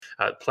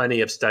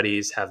Plenty of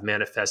studies have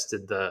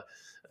manifested the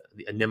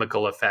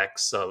inimical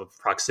effects of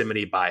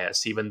proximity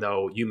bias. Even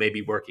though you may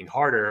be working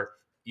harder,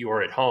 you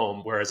are at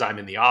home, whereas I'm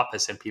in the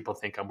office and people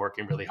think I'm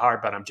working really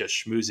hard, but I'm just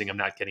schmoozing. I'm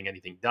not getting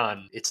anything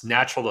done. It's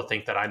natural to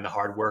think that I'm the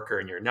hard worker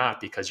and you're not,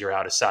 because you're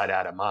out of sight,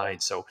 out of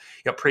mind. So,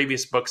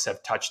 previous books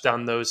have touched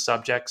on those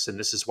subjects. And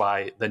this is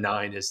why The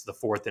Nine is the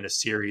fourth in a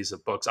series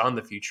of books on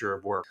the future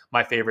of work.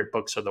 My favorite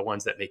books are the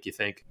ones that make you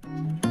think.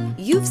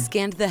 You've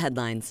scanned the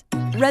headlines,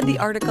 read the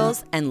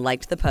articles, and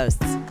liked the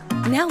posts.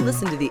 Now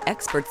listen to the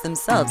experts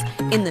themselves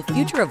in the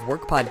Future of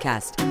Work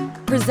podcast,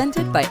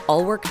 presented by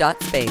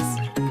allwork.space.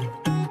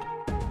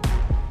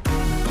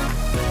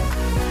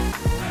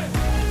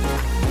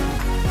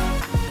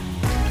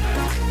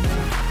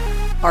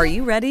 Are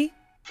you ready?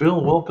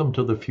 Phil, welcome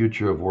to the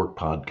Future of Work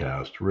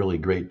podcast. Really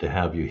great to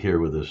have you here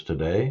with us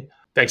today.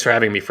 Thanks for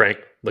having me, Frank.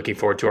 Looking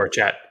forward to our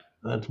chat.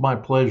 That's my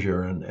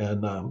pleasure.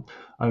 And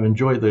I've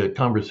enjoyed the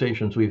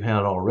conversations we've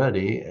had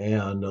already.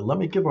 And let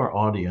me give our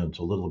audience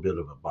a little bit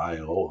of a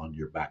bio on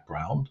your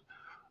background.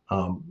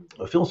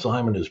 Phil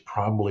Simon is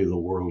probably the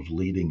world's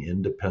leading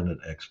independent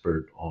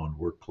expert on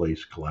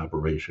workplace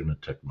collaboration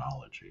and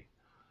technology.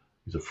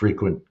 He's a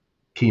frequent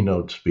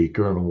keynote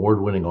speaker and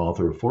award-winning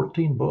author of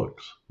 14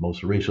 books,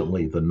 most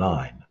recently The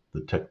Nine, The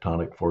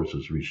Tectonic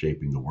Forces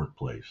Reshaping the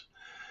Workplace.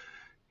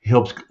 He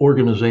helps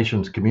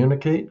organizations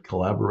communicate,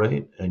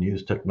 collaborate, and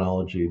use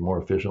technology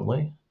more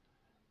efficiently.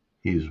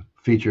 He's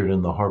featured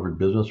in the Harvard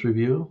Business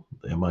Review,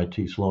 the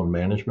MIT Sloan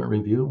Management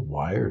Review,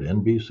 Wired,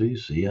 NBC,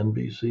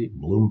 CNBC,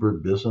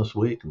 Bloomberg Business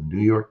Week, and the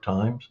New York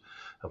Times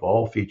have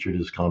all featured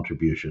his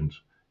contributions,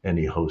 and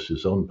he hosts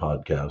his own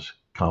podcast,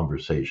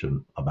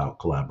 Conversation About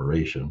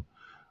Collaboration,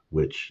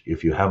 which,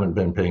 if you haven't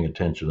been paying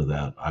attention to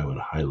that, I would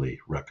highly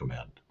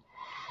recommend.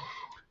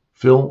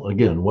 Phil,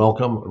 again,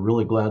 welcome.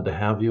 Really glad to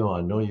have you.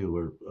 I know you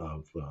were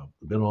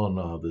been on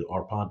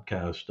our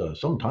podcast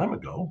some time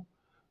ago,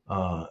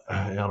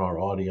 and our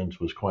audience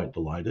was quite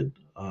delighted.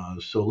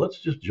 So let's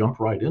just jump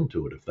right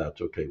into it, if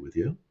that's okay with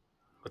you.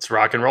 Let's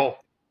rock and roll.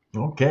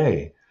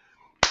 Okay.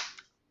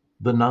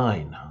 The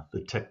Nine,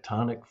 The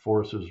Tectonic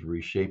Forces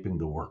Reshaping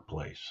the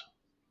Workplace.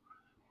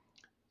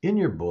 In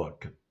your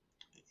book,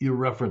 you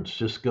reference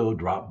Cisco,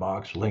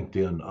 Dropbox,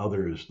 LinkedIn,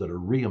 others that are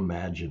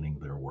reimagining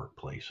their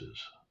workplaces.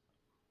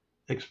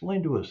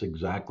 Explain to us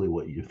exactly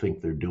what you think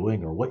they're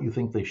doing or what you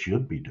think they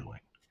should be doing.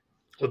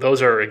 Well,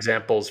 those are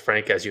examples,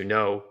 Frank, as you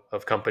know,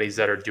 of companies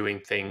that are doing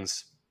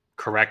things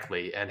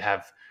correctly and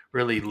have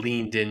really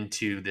leaned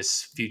into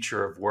this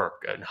future of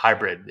work and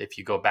hybrid. If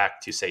you go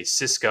back to, say,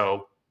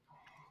 Cisco,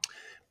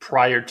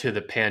 prior to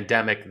the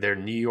pandemic, their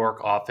New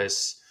York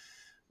office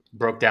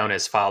broke down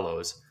as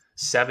follows: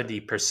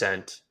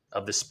 70%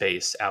 of the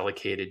space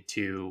allocated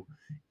to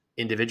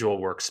individual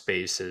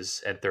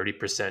workspaces and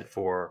 30%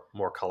 for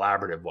more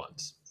collaborative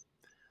ones.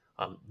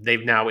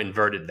 They've now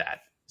inverted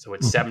that. So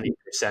it's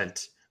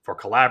 70% for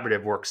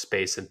collaborative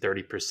workspace and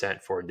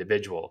 30% for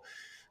individual.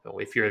 So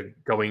if you're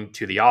going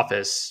to the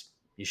office,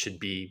 you should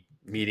be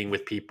meeting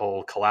with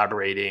people,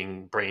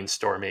 collaborating,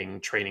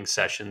 brainstorming, training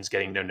sessions,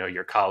 getting to know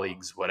your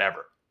colleagues,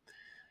 whatever.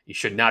 You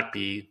should not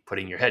be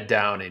putting your head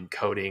down and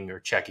coding or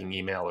checking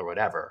email or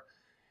whatever.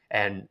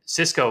 And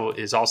Cisco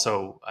is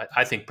also,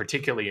 I think,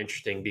 particularly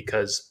interesting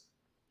because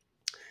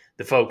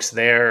the folks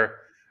there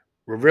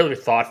were really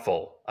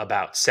thoughtful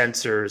about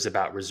sensors,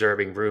 about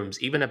reserving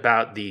rooms, even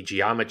about the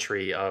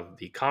geometry of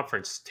the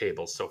conference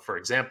tables. So, for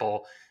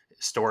example,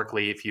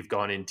 historically, if you've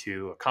gone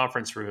into a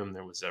conference room,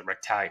 there was a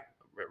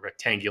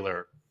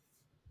rectangular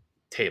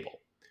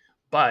table.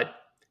 But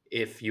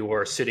if you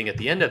are sitting at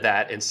the end of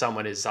that and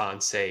someone is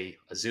on, say,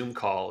 a Zoom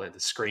call and the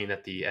screen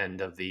at the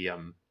end of the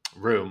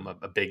room,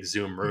 a big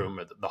Zoom room,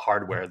 or the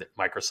hardware that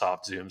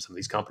Microsoft, Zoom, some of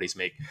these companies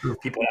make,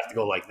 people have to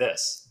go like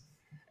this.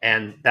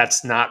 And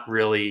that's not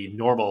really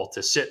normal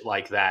to sit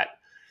like that.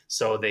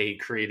 So they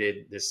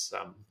created this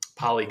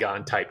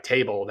polygon type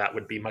table that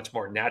would be much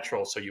more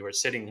natural. So you were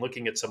sitting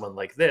looking at someone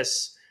like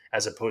this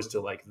as opposed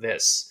to like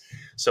this.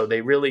 So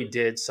they really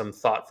did some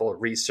thoughtful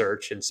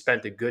research and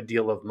spent a good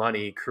deal of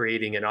money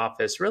creating an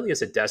office really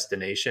as a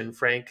destination,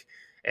 Frank.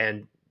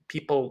 And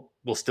people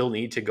will still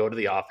need to go to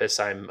the office.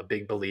 I'm a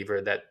big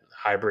believer that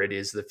hybrid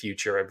is the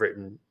future. I've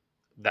written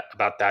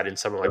about that in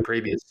some of my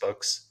previous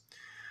books.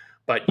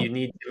 But you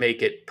need to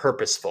make it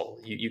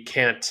purposeful. You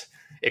can't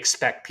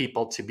expect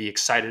people to be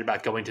excited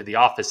about going to the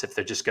office if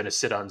they're just going to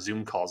sit on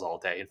Zoom calls all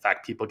day. In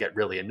fact, people get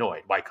really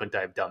annoyed. Why couldn't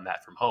I have done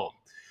that from home?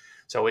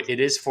 So it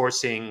is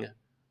forcing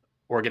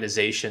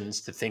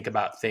organizations to think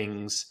about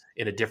things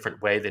in a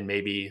different way than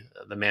maybe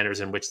the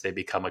manners in which they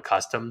become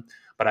accustomed.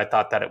 But I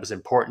thought that it was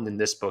important in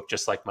this book,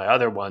 just like my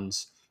other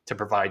ones, to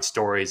provide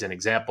stories and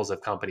examples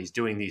of companies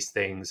doing these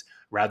things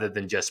rather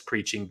than just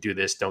preaching, do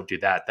this, don't do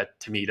that. That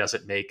to me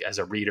doesn't make, as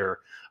a reader,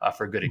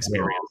 for good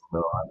experience.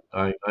 No,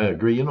 I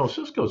agree.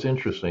 Cisco's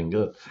interesting.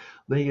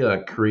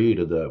 They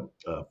created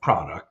a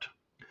product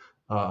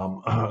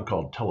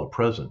called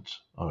telepresence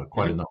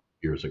quite a number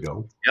of years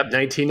ago. Yep,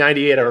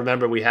 1998. I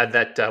remember we had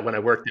that when I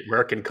worked at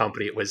Merck and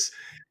Company. It was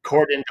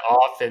cordoned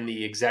off in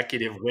the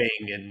executive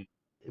wing, and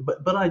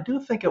but I do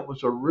think it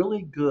was a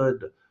really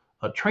good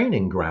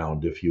training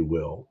ground, if you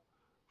will,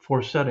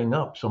 for setting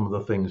up some of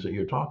the things that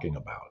you're talking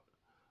about.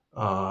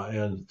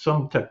 And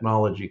some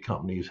technology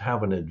companies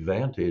have an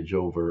advantage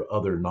over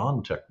other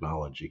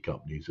non-technology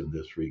companies in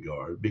this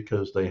regard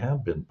because they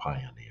have been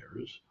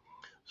pioneers.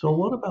 So,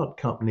 what about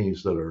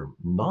companies that are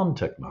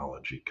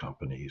non-technology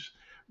companies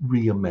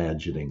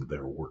reimagining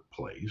their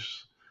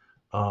workplace?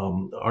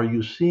 Are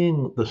you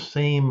seeing the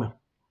same?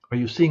 Are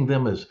you seeing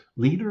them as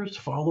leaders,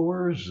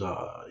 followers,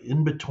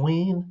 in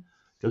between?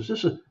 Because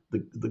this is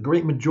the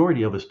great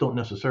majority of us don't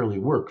necessarily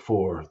work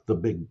for the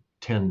big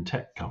 10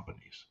 tech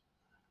companies.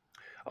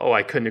 Oh,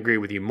 I couldn't agree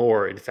with you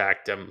more. In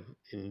fact,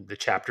 in the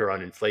chapter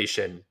on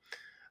inflation,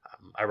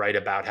 I write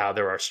about how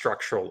there are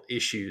structural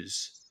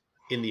issues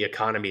in the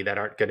economy that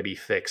aren't going to be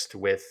fixed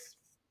with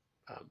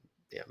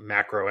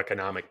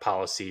macroeconomic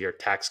policy or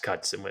tax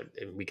cuts.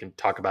 And we can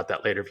talk about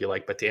that later if you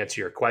like. But to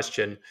answer your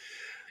question,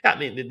 yeah, I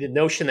mean, the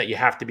notion that you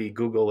have to be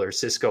Google or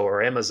Cisco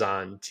or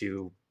Amazon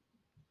to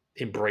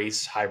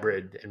embrace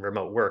hybrid and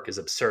remote work is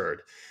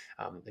absurd.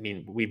 I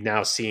mean, we've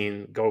now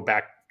seen go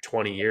back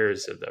 20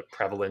 years of the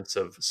prevalence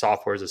of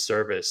software as a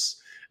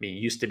service. I mean, it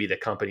used to be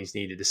that companies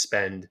needed to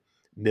spend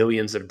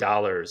millions of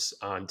dollars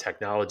on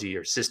technology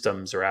or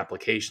systems or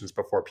applications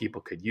before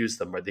people could use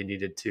them, or they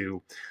needed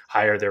to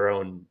hire their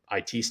own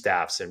IT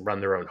staffs and run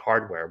their own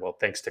hardware. Well,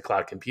 thanks to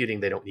cloud computing,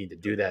 they don't need to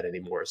do that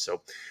anymore.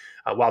 So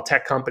while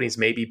tech companies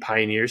may be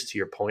pioneers, to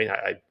your point,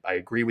 I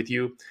agree with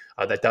you.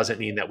 That doesn't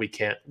mean that we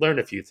can't learn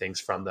a few things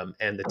from them.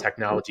 And the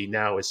technology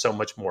now is so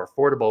much more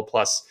affordable.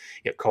 Plus,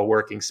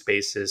 co-working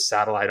spaces,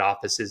 satellite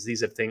offices.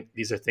 These are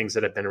things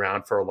that have been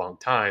around for a long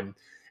time,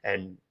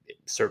 and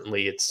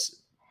certainly it's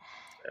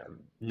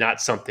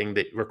not something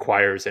that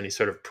requires any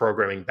sort of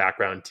programming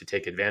background to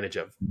take advantage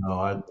of.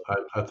 No,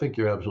 I think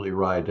you're absolutely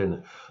right.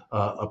 And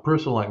a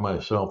person like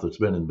myself that's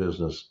been in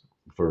business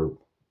for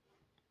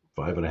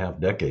 5.5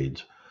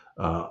 decades,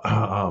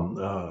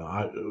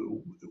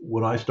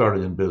 when I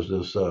started in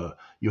business,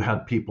 you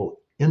had people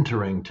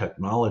entering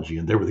technology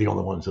and they were the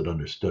only ones that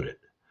understood it.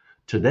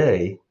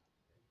 Today,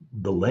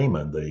 the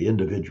layman, the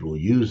individual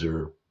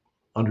user,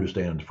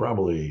 understands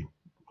probably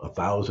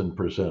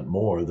 1,000%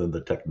 more than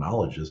the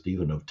technologist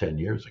even of 10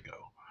 years ago.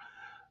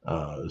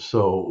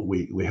 So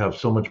we have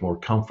so much more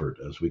comfort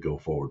as we go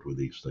forward with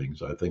these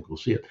things. I think we'll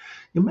see it.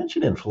 You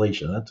mentioned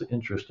inflation. That's an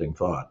interesting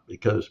thought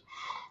because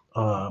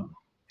um,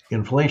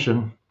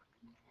 inflation,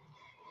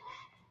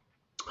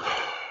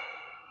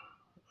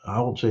 I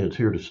won't say it's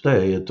here to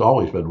stay. It's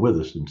always been with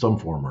us in some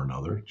form or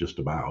another, just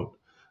about.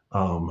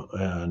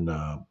 And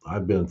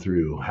I've been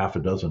through half a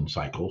dozen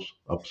cycles,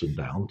 ups and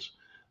downs.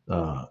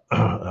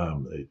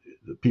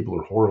 People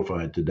are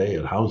horrified today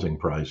at housing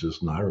prices,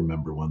 and I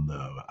remember when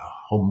the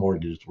home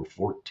mortgages were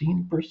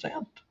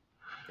 14%.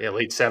 Yeah,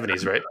 late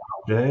 70s, right?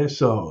 Okay,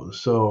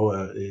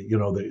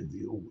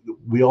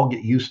 we all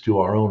get used to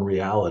our own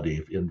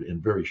reality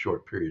in very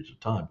short periods of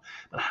time.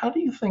 But how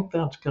do you think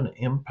that's going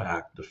to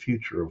impact the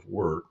future of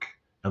work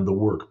and the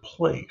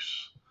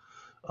workplace?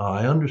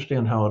 I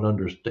understand how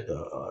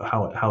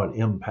it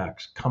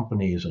impacts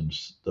companies and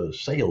the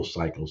sales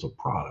cycles of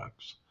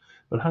products,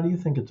 but how do you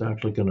think it's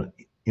actually going to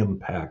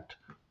impact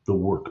the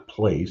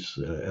workplace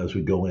as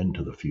we go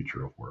into the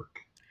future of work?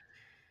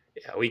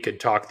 Yeah, we could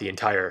talk the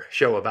entire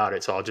show about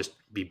it, so I'll just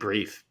be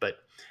brief. But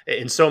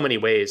in so many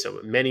ways,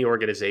 many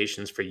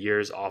organizations for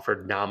years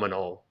offered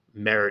nominal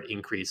merit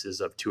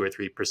increases of 2 or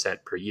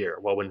 3% per year.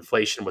 Well, when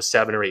inflation was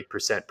 7 or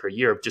 8% per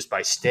year, just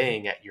by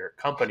staying at your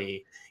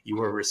company, you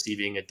were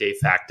receiving a de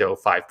facto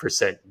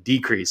 5%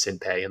 decrease in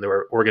pay. And there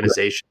were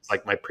organizations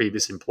like my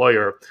previous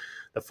employer,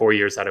 the 4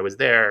 years that I was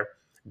there,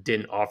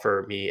 didn't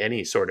offer me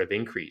any sort of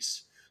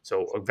increase.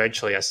 So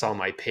eventually I saw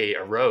my pay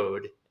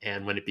erode.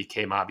 And when it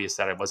became obvious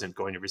that I wasn't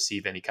going to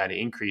receive any kind of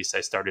increase,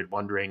 I started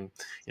wondering,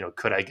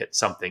 could I get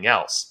something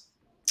else?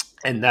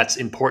 And that's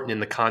important in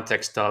the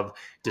context of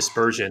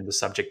dispersion, the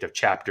subject of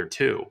chapter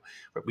 2.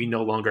 But we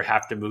no longer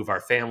have to move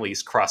our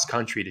families cross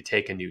country to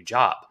take a new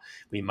job.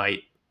 We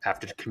might have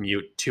to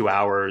commute 2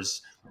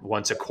 hours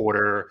once a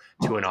quarter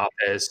to an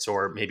office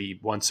or maybe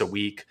once a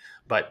week.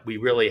 But we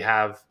really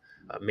have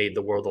made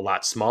the world a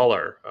lot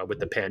smaller with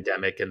the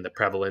pandemic and the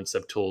prevalence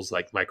of tools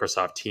like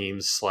Microsoft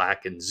Teams,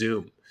 Slack, and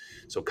Zoom.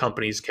 So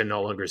companies can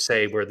no longer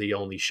say we're the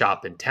only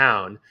shop in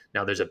town.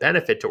 Now, there's a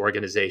benefit to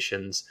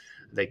organizations.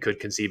 They could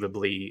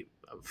conceivably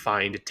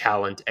find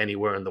talent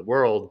anywhere in the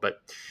world,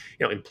 but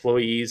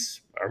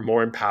employees are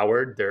more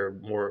empowered. They're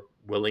more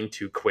willing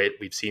to quit.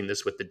 We've seen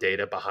this with the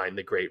data behind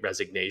the Great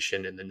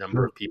Resignation and the number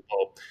Sure. of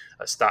people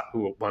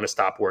who want to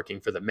stop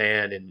working for the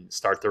man and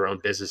start their own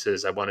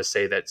businesses. I want to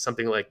say that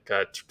something like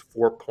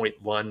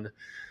 4.1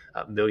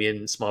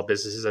 million small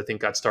businesses, I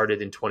think, got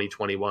started in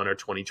 2021 or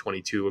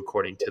 2022,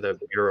 according to the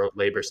Bureau of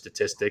Labor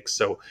Statistics.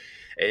 So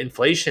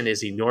inflation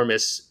is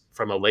enormous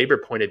from a labor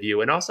point of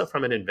view and also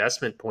from an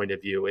investment point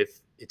of view. If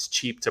it's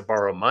cheap to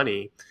borrow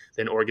money,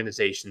 then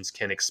organizations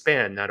can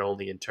expand not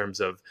only in terms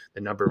of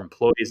the number of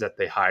employees that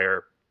they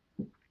hire,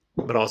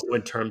 but also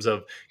in terms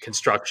of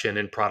construction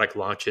and product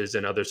launches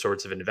and other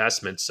sorts of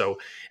investments. So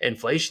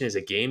inflation is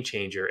a game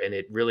changer, and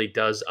it really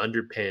does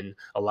underpin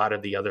a lot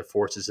of the other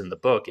forces in the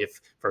book. If,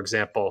 for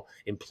example,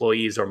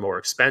 employees are more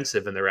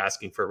expensive and they're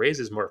asking for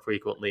raises more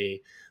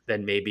frequently,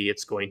 then maybe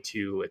it's going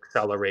to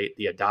accelerate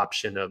the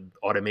adoption of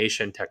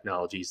automation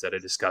technologies that I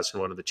discussed in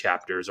one of the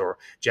chapters, or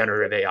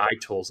generative AI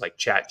tools like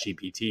Chat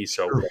GPT.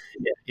 So Sure.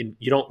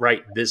 you don't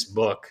write this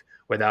book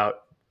without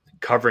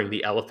covering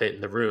the elephant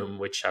in the room,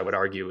 which I would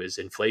argue is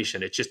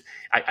inflation. It's just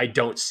I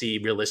don't see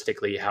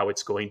realistically how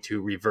it's going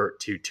to revert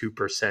to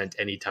 2%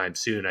 anytime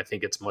soon. I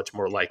think it's much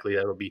more likely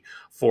that it'll be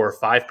 4 or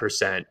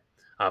 5%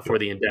 Yep. for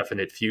the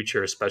indefinite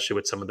future, especially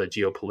with some of the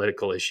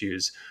geopolitical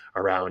issues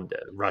around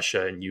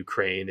Russia and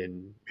Ukraine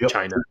and Yep.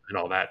 China and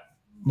all that.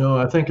 No,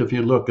 I think if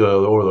you look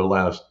over the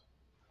last,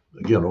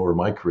 again, over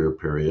my career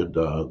period,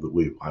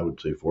 I would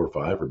say 4 or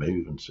 5 or maybe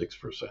even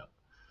 6%.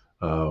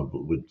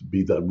 Would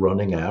be the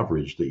running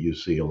average that you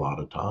see a lot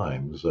of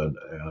times, and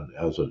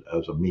as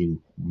a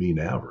mean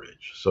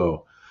average.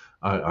 So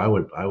I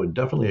would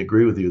definitely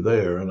agree with you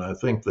there, and I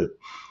think that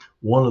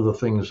one of the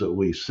things that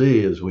we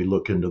see as we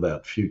look into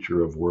that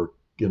future of work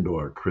into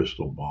our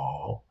crystal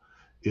ball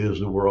is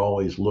that we're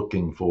always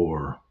looking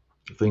for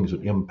things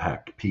that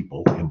impact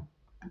people,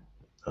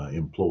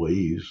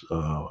 employees,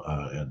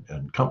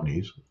 and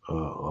companies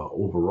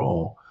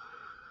overall.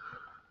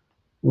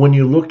 When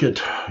you look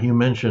at, you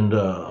mentioned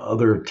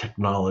other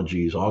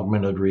technologies,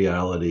 augmented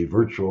reality,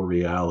 virtual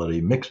reality,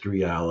 mixed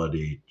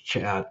reality,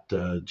 chat,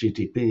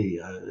 GTP,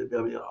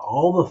 I mean,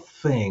 all the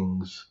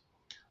things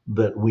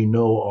that we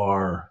know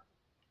are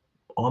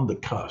on the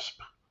cusp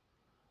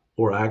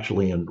or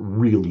actually in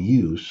real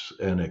use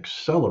and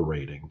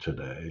accelerating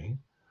today.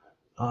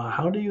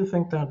 How do you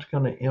think that's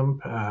going to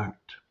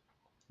impact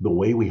the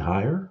way we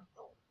hire,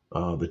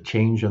 the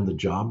change in the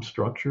job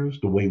structures,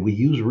 the way we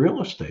use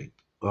real estate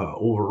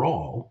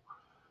overall?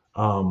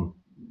 Um,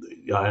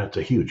 yeah, it's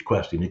a huge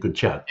question. You could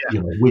chat.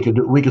 Yeah, We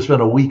could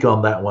spend a week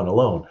on that one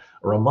alone,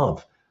 or a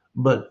month.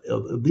 But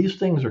these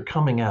things are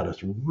coming at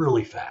us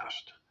really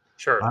fast.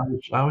 sure.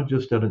 I was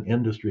just at an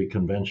industry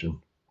convention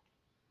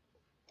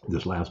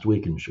this last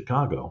week in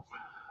Chicago,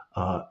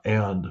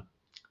 and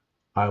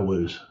I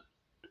was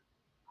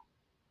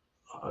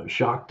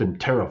shocked and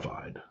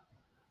terrified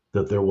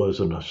that there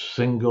wasn't a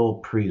single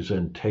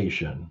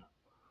presentation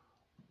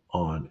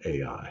on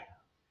AI,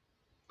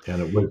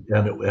 and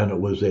it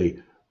was a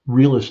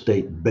real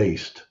estate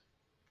based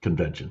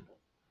convention.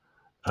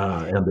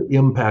 And the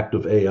impact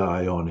of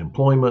AI on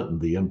employment,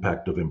 and the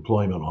impact of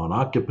employment on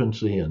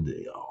occupancy, and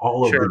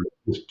all of Sure.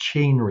 this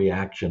chain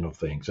reaction of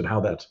things, and how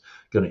that's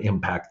going to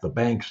impact the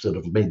banks that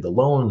have made the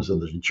loans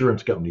and the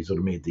insurance companies that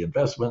have made the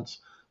investments.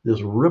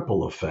 This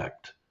ripple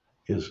effect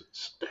is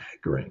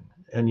staggering.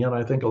 And yet,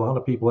 I think a lot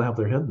of people have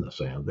their head in the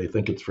sand. They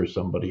think it's for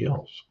somebody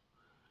else.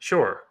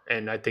 Sure.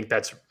 And I think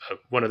that's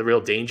one of the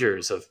real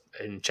dangers of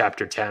in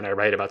chapter 10. I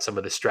write about some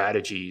of the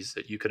strategies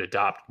that you could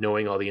adopt,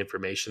 knowing all the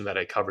information that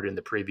I covered in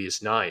the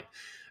previous nine.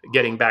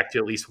 Getting back to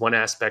at least one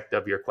aspect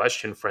of your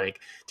question, Frank,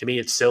 to me,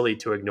 it's silly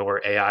to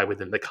ignore AI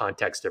within the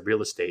context of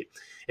real estate.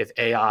 If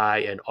AI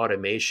and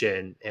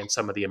automation and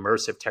some of the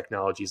immersive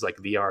technologies like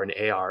VR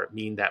and AR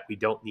mean that we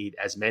don't need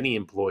as many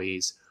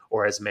employees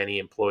or as many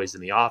employees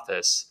in the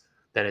office,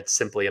 then it's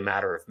simply a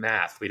matter of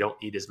math. We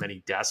don't need as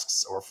many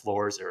desks or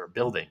floors or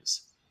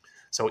buildings.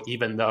 So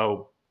even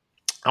though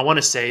I want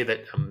to say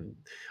that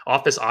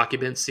office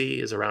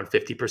occupancy is around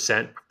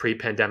 50%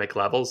 pre-pandemic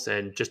levels,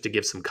 and just to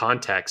give some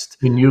context,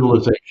 In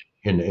utilization,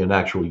 in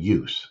actual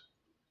use,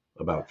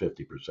 about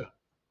 50%.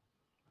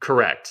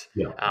 correct.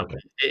 Yeah. Okay.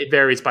 It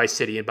varies by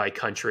city and by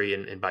country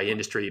and by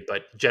industry,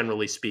 but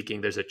generally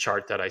speaking, there's a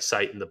chart that I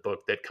cite in the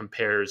book that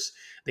compares,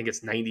 I think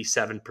it's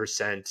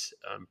 97%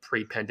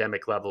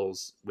 pre-pandemic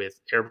levels with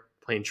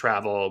airplane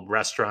travel,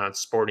 restaurants,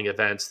 sporting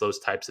events, those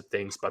types of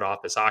things, but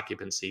office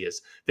occupancy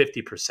is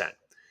 50%.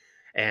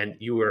 And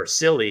you were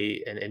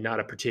silly and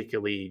not a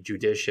particularly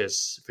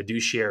judicious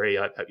fiduciary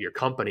at your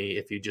company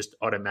if you just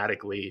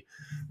automatically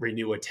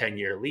renew a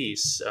 10-year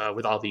lease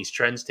with all these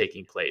trends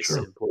taking place. Sure.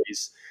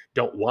 Employees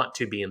don't want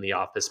to be in the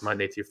office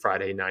Monday through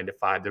Friday, 9 to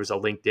 5. There was a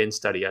LinkedIn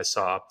study I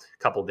saw a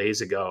couple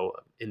days ago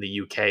in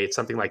the UK. It's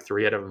something like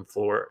 3 out of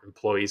 4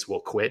 employees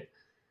will quit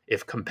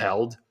if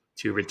compelled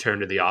to return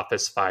to the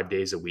office 5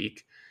 days a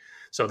week.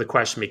 So the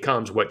question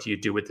becomes, what do you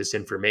do with this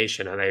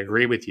information? And I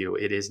agree with you.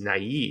 It is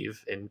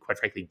naive and quite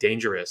frankly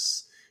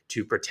dangerous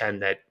to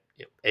pretend that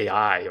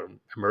AI or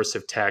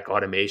immersive tech,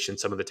 automation,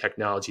 some of the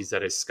technologies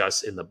that I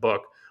discuss in the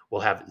book will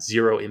have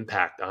zero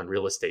impact on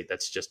real estate.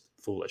 That's just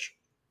foolish.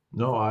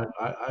 No, I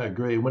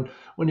agree. When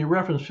you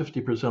reference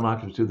 50%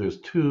 occupancy, there's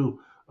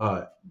two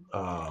uh,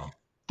 uh,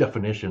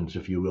 definitions,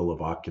 if you will,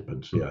 of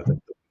occupancy. I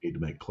think that we need to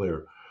make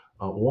clear.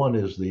 One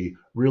is the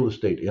real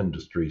estate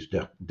industry's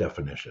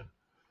definition.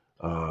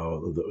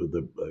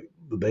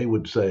 They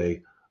would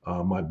say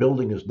my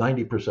building is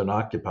 90%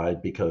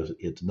 occupied because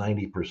it's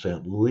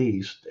 90%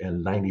 leased,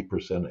 and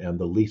 90%, and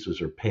the leases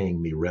are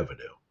paying me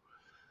revenue.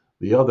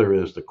 The other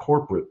is the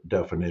corporate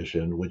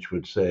definition, which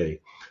would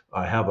say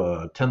I have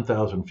a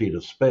 10,000 feet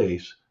of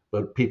space,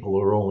 but people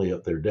are only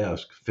at their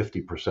desk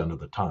 50% of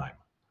the time.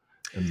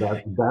 And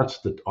that's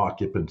the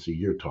occupancy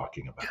you're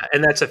talking about.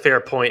 And that's a fair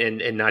point,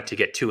 and not to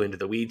get too into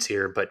the weeds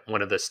here, but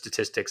one of the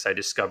statistics I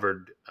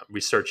discovered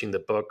researching the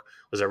book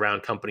was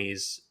around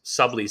companies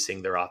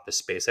subleasing their office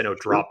space. I know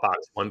Sure. Dropbox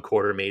one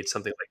quarter made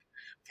something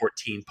like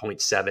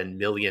 $14.7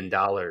 million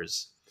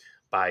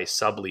by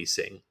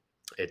subleasing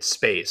its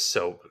space.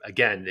 So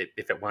again,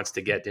 if it wants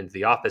to get into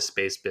the office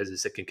space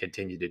business, it can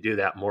continue to do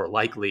that. More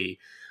likely,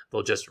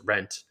 they'll just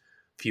rent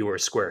fewer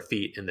square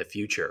feet in the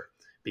future,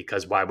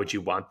 because why would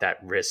you want that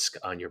risk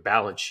on your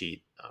balance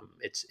sheet?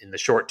 It's in the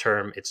short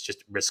term, it's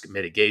just risk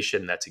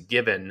mitigation. That's a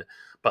given.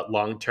 But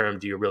long term,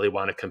 do you really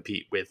want to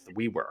compete with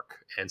WeWork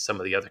and some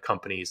of the other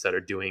companies that are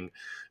doing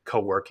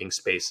co-working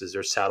spaces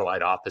or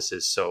satellite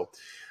offices? So,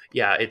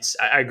 yeah,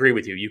 I agree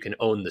with you. You can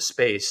own the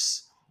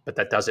space, but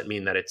that doesn't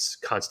mean that it's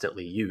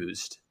constantly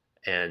used.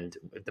 And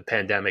the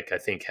pandemic, I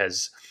think,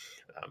 has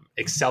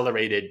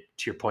accelerated,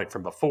 to your point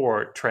from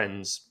before,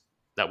 trends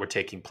that were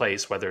taking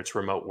place, whether it's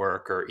remote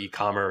work or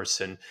e-commerce.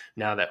 And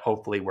now that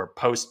hopefully we're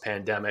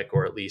post-pandemic,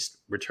 or at least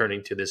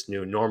returning to this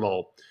new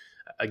normal,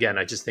 again,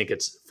 I just think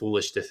it's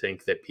foolish to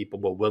think that people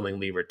will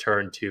willingly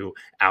return to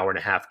hour and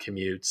a half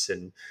commutes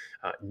and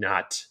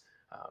not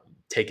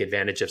take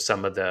advantage of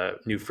some of the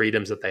new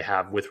freedoms that they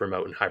have with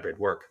remote and hybrid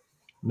work.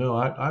 No,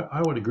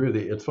 I would agree with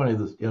you. It's funny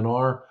that in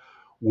our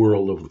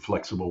world of the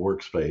flexible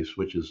workspace,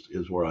 which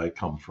is where I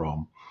come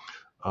from,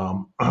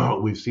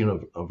 we've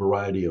seen a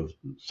variety of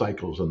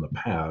cycles in the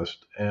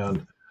past.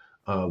 And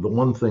the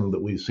one thing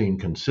that we've seen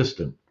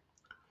consistent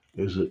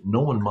is that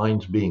no one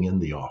minds being in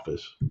the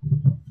office.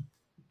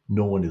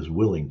 No one is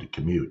willing to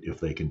commute if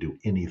they can do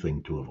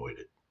anything to avoid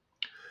it.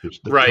 It's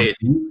the Right.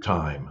 commute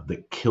time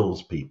that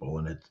kills people,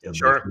 and they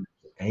Sure.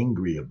 get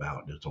angry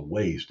about it. It's a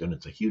waste, and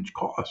it's a huge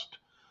cost,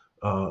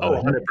 Oh, a huge,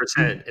 huge,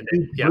 100%. And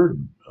huge yeah.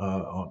 burden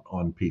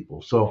on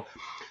people. So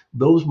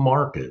those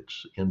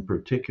markets in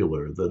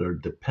particular that are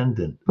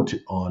dependent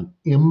on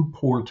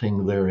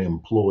importing their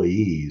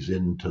employees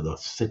into the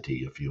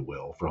city, if you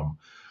will, from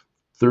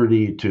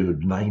 30 to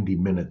 90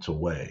 minutes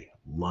away,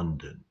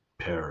 London,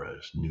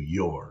 Paris, New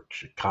York,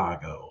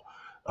 Chicago,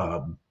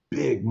 uh,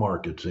 big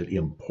markets that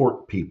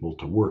import people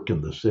to work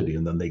in the city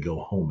and then they go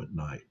home at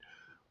night.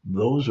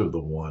 Those are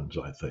the ones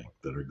I think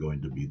that are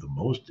going to be the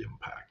most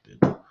impacted,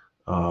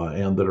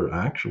 and that are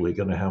actually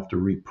going to have to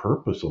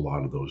repurpose a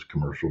lot of those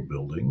commercial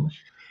buildings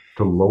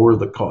to lower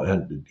the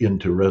cost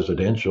into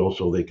residential,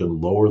 so they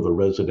can lower the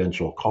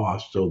residential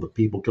cost so that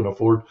people can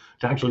afford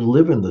to actually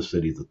live in the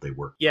city that they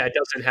work. Yeah, it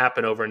doesn't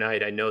happen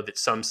overnight. I know that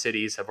some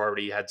cities have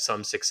already had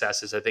some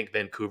successes. I think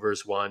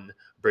Vancouver's one,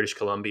 British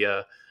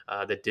Columbia,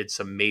 that did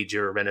some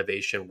major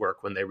renovation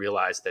work when they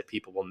realized that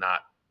people will not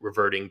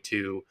reverting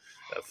to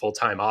full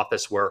time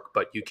office work.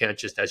 But you can't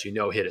just, as you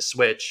know, hit a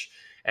switch.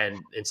 And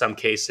in some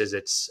cases,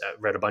 it's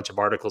read a bunch of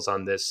articles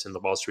on this in the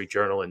Wall Street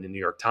Journal and the New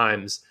York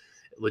Times.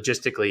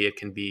 Logistically, it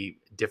can be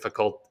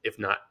difficult, if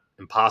not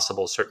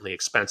impossible, certainly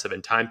expensive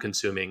and time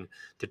consuming,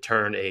 to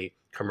turn a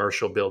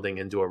commercial building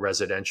into a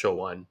residential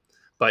one.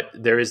 But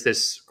there is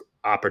this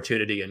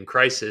opportunity in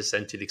crisis,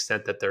 and to the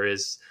extent that there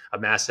is a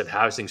massive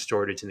housing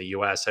shortage in the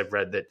U.S., I've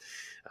read that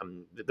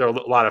there are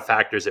a lot of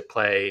factors at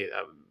play,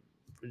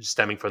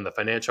 stemming from the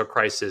financial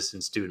crisis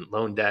and student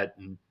loan debt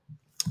and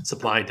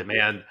supply and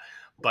demand.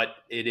 But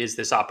it is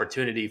this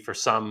opportunity for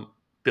some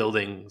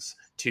buildings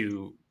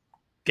to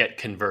get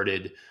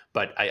converted.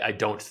 But I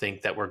don't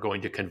think that we're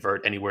going to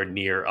convert anywhere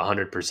near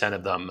 100%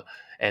 of them.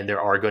 And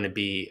there are going to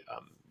be,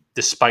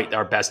 despite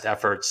our best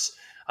efforts,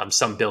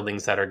 some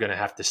buildings that are going to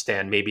have to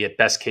stand. Maybe at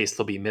best case,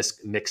 they'll be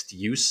mixed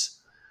use.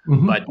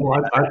 But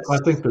Well, I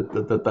think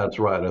that's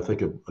right. I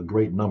think a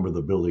great number of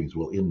the buildings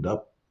will end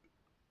up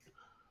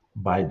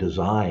by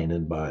design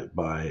and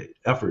by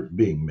effort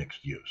being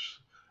mixed use.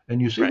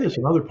 And you see right. this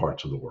in other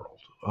parts of the world.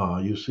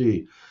 You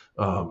see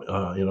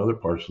in other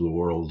parts of the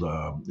world,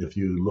 if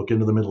you look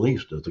into the Middle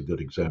East as a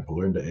good example,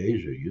 or into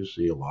Asia, you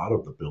see a lot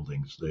of the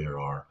buildings there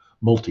are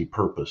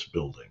multi-purpose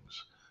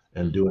buildings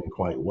and doing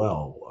quite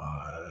well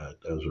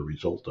as a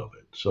result of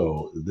it.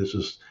 So this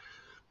is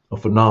a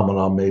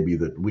phenomenon maybe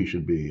that we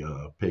should be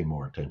paying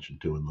more attention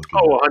to and looking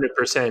Oh, at.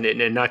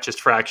 100%. And not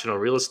just fractional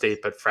real estate,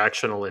 but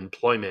fractional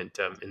employment.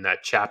 In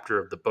that chapter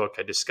of the book,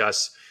 I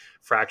discuss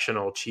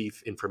fractional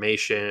chief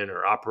information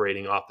or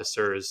operating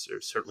officers,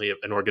 or certainly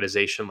an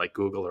organization like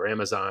Google or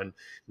Amazon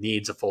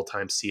needs a full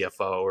time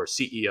CFO or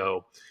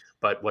CEO.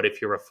 But what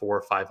if you're a 400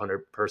 or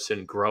 500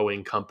 person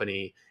growing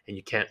company and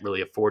you can't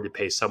really afford to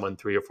pay someone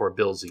 3 or 4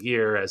 bills a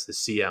year as the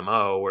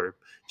CMO or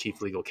chief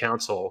legal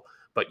counsel,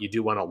 but you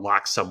do want to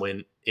lock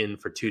someone in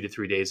for 2 to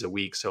 3 days a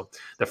week? So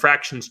the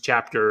fractions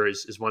chapter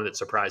is one that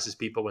surprises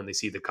people when they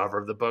see the cover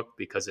of the book,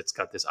 because it's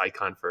got this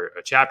icon for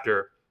a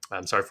chapter.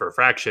 I'm sorry, for a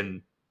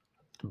fraction.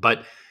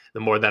 But the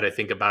more that I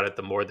think about it,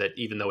 the more that,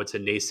 even though it's a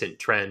nascent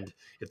trend,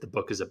 if the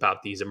book is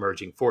about these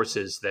emerging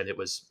forces, then it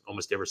was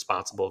almost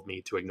irresponsible of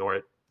me to ignore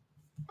it.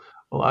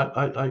 Well,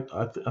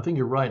 I think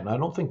you're right, and I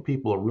don't think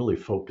people are really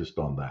focused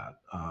on that.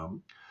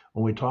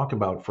 when we talk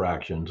about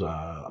fractions,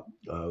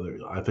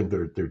 I think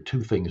there are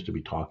two things to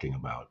be talking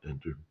about,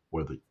 and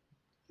whether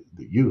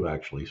you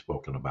actually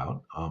spoken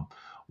about.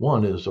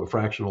 One is a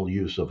fractional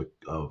use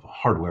of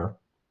hardware,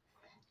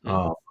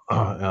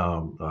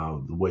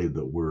 Mm, the way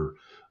that we're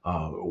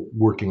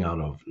working out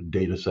of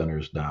data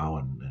centers now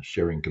and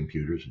sharing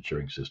computers and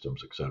sharing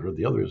systems, et cetera.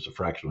 The other is a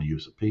fractional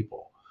use of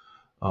people.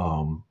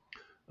 Um,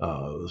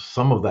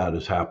 some of that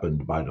has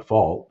happened by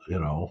default.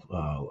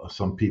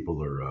 Some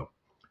people are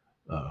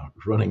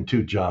running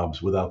two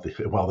jobs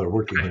while they're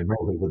working right.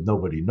 remotely with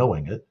nobody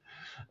knowing it.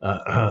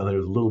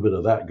 There's a little bit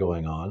of that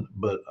going on,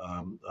 but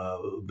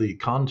the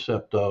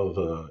concept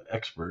of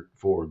expert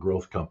for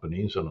growth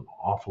companies, and an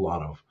awful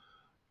lot of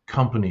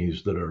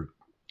companies that are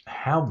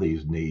have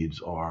these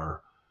needs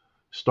are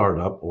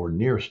startup or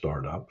near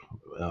startup,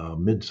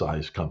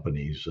 mid-sized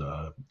companies,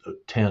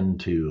 10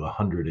 to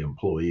 100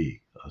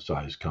 employee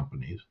size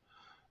companies,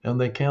 and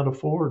they can't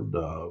afford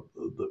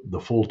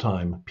the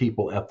full-time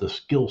people at the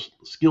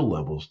skill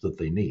levels that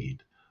they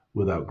need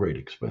without great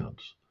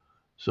expense.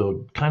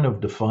 So kind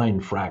of define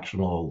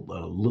fractional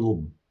a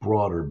little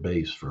broader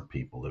base for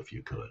people if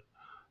you could.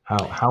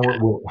 How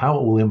it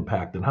will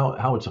impact, and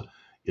how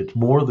it's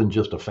more than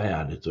just a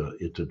fad.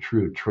 It's a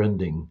true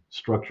trending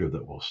structure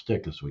that will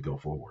stick as we go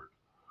forward.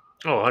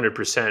 Oh,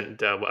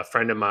 100%. A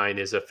friend of mine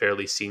is a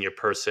fairly senior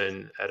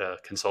person at a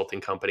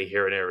consulting company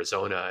here in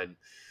Arizona. And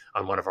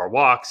on one of our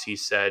walks, he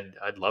said,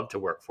 I'd love to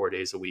work 4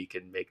 days a week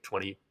and make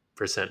 20%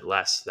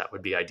 less. That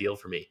would be ideal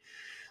for me.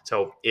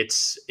 So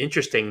it's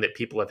interesting that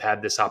people have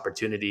had this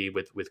opportunity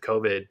with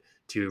COVID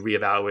to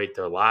reevaluate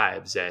their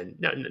lives, and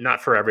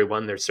not for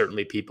everyone. There's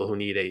certainly people who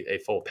need a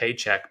full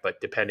paycheck, but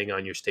depending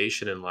on your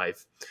station in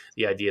life,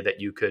 the idea that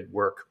you could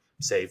work,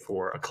 say,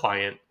 for a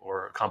client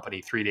or a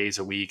company 3 days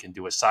a week and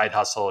do a side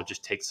hustle,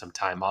 just take some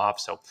time off.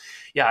 So,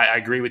 yeah, I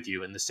agree with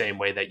you in the same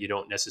way that you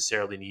don't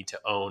necessarily need to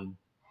own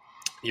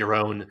your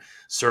own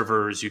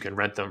servers. You can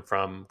rent them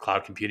from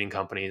cloud computing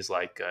companies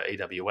like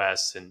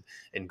AWS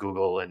and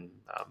Google and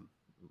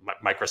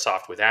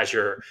Microsoft with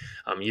Azure.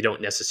 You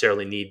don't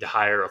necessarily need to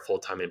hire a full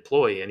time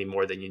employee any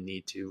more than you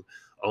need to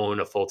own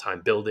a full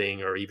time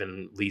building or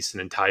even lease an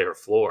entire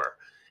floor.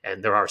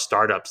 And there are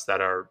startups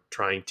that are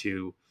trying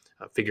to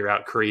figure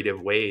out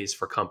creative ways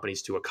for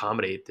companies to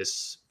accommodate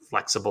this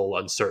flexible,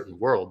 uncertain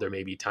world. There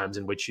may be times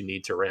in which you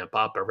need to ramp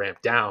up or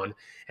ramp down,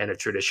 and a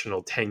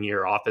traditional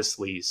 10-year office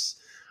lease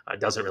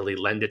doesn't really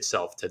lend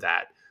itself to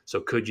that. So,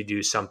 could you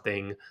do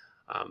something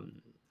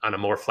on a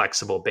more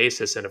flexible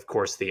basis? And of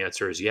course, the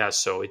answer is yes.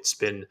 So, it's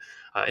been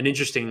an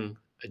interesting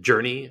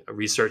journey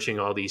researching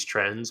all these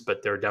trends,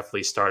 but there are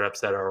definitely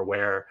startups that are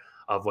aware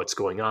of what's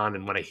going on.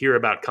 And when I hear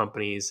about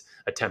companies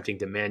attempting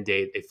to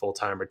mandate a full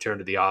time return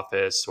to the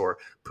office or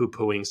poo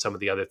pooing some of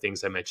the other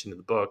things I mentioned in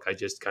the book, I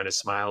just kind of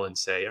smile and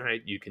say, all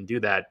right, you can do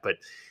that. But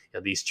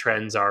these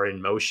trends are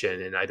in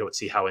motion, and I don't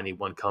see how any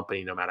one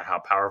company, no matter how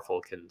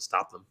powerful, can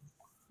stop them.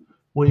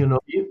 Well,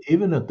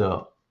 even at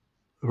the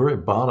very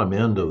bottom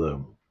end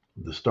of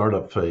the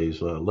startup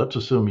phase, let's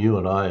assume you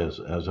and I, as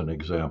an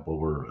example,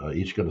 we're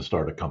each going to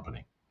start a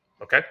company.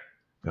 Okay.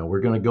 Now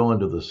we're going to go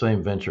into the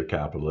same venture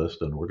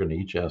capitalist, and we're going to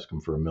each ask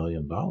them for $1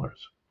 million.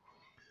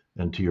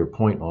 And to your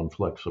point on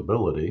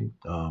flexibility,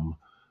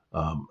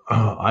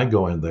 I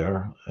go in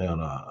there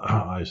and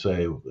I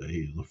say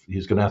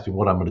he's going to ask me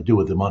what I'm going to do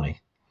with the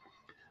money,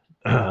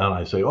 and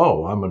I say,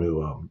 oh, I'm going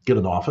to get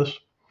an office.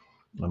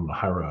 I'm going to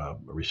hire a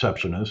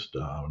receptionist.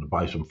 I'm going to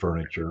buy some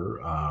furniture.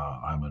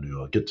 I'm going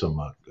to get some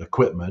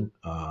equipment,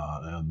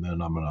 and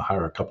then I'm going to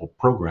hire a couple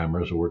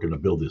programmers, and we're going to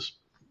build this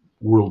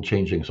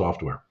world-changing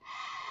software.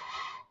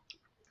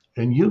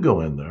 And you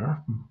go in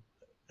there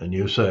and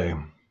you say,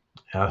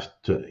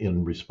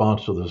 in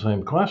response to the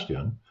same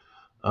question,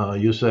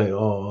 you say,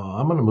 "Oh,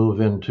 I'm going to move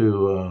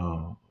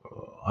into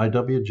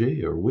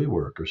IWG or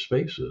WeWork or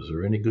Spaces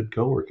or any good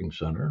co-working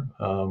center,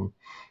 and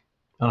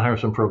hire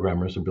some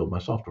programmers and build my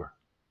software."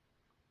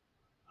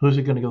 Who's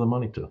he going to give the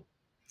money to?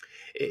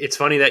 It's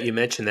funny that you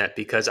mentioned that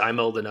because I'm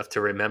old enough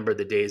to remember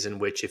the days in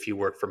which if you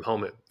worked from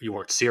home, you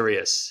weren't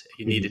serious.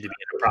 You needed to be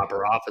in a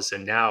proper office,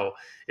 and now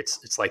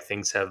it's like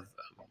things have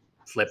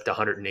flipped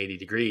 180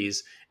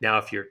 degrees. Now,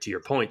 if you're, to your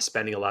point,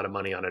 spending a lot of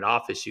money on an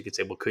office, you could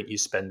say, well, couldn't you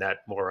spend that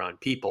more on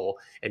people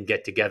and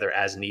get together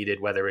as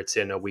needed, whether it's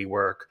in a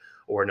WeWork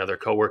or another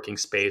co-working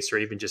space or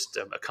even just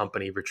a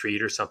company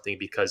retreat or something?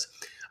 Because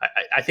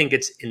I think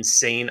it's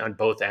insane on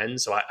both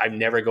ends. So I'm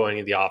never going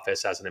in the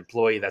office as an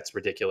employee. That's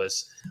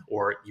ridiculous.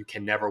 Or you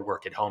can never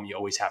work at home. You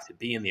always have to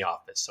be in the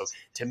office. So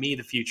to me,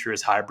 the future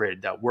is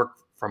hybrid. Work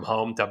from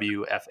home,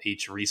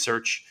 WFH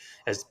Research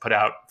has put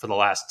out for the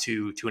last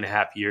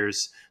 2.5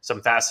 years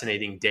some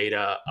fascinating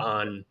data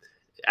on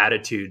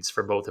attitudes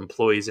for both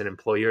employees and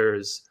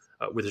employers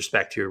with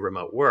respect to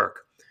remote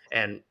work.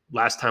 And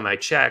last time I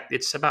checked,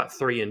 it's about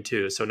 3 and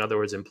 2. So in other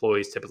words,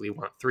 employees typically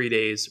want 3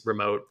 days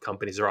remote.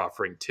 Companies are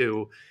offering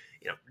 2.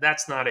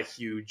 That's not a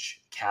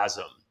huge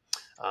chasm.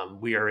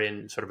 We are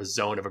in sort of a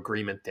zone of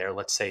agreement there.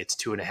 Let's say it's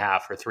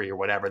 2.5 or 3 or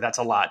whatever. That's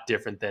a lot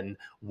different than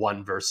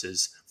 1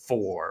 versus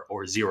 4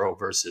 or 0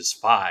 versus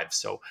 5.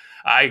 So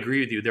I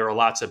agree with you. There are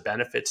lots of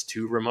benefits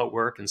to remote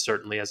work. And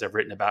certainly, as I've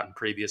written about in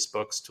previous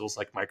books, tools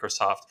like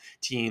Microsoft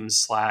Teams,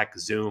 Slack,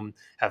 Zoom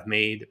have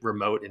made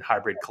remote and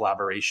hybrid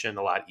collaboration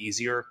a lot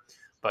easier.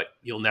 But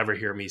you'll never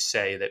hear me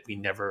say that we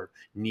never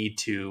need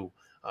to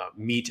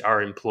meet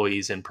our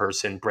employees in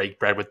person, break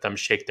bread with them,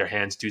 shake their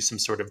hands, do some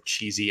sort of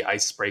cheesy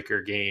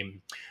icebreaker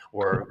game,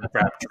 or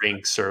grab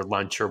drinks or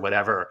lunch or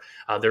whatever.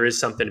 There is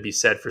something to be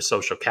said for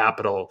social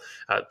capital.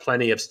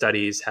 Plenty of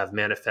studies have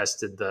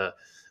manifested the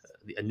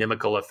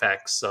inimical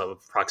effects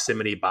of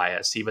proximity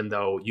bias. Even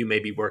though you may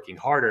be working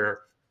harder,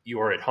 you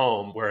are at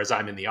home, whereas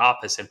I'm in the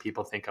office and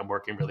people think I'm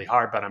working really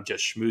hard, but I'm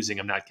just schmoozing.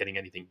 I'm not getting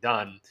anything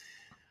done.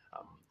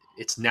 um,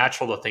 it's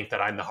natural to think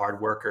that I'm the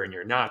hard worker and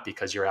you're not,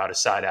 because you're out of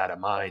sight, out of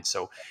mind.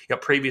 So,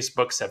 previous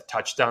books have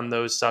touched on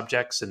those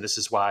subjects, and this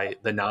is why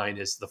the nine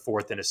is the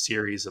fourth in a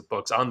series of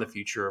books on the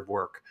future of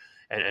work,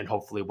 and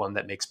hopefully one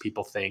that makes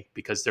people think,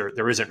 because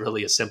there isn't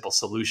really a simple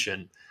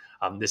solution.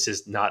 This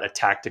is not a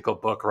tactical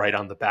book. Right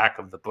on the back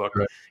of the book,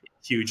 Right.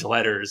 huge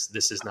letters,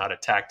 this is not a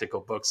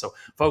tactical book. So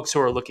folks who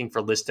are looking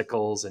for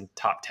listicles and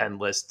top 10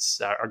 lists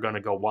are going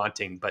to go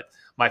wanting. But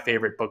my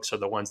favorite books are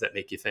the ones that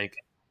make you think.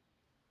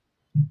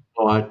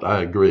 Well,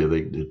 I agree.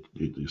 They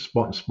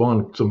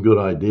spawn some good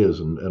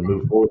ideas and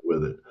move forward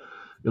with it.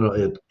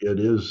 It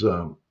is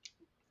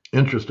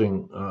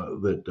interesting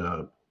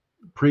that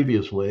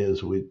previously,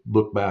 as we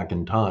look back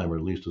in time, or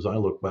at least as I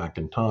look back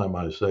in time,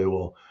 I say,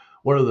 well,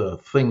 what are the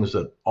things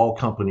that all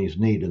companies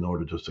need in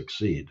order to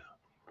succeed?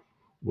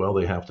 Well,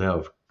 they have to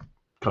have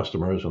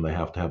customers and they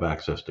have to have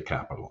access to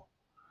capital.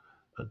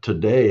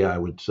 Today, I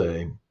would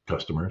say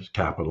customers,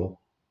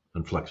 capital,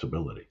 and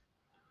flexibility.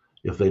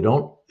 If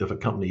a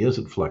company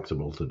isn't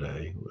flexible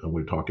today, and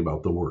we talk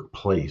about the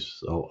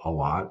workplace a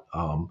lot,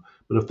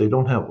 but if they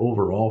don't have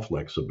overall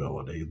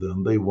flexibility,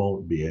 then they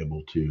won't be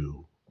able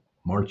to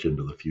march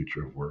into the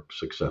future of work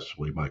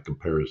successfully by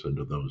comparison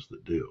to those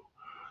that do.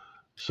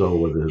 So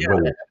whether it's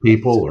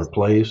people or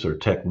place or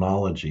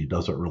technology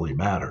doesn't really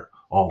matter.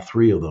 All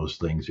three of those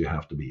things you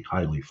have to be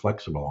highly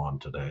flexible on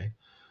today,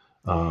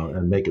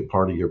 and make it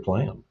part of your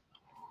plan.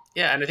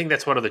 Yeah, and I think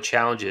that's one of the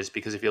challenges,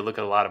 because if you look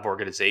at a lot of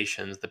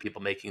organizations, the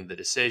people making the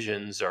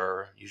decisions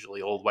are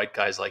usually old white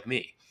guys like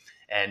me.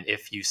 And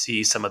if you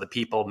see some of the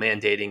people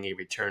mandating a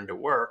return to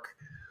work,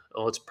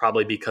 well, it's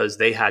probably because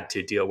they had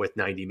to deal with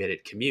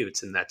 90-minute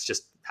commutes. And that's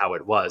just how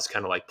it was,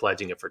 kind of like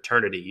pledging a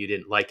fraternity. You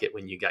didn't like it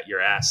when you got your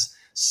ass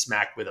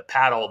smacked with a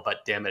paddle,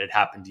 but damn it, it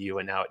happened to you.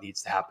 And now it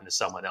needs to happen to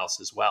someone else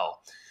as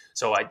well.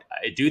 So I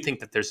do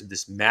think that there's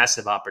this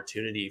massive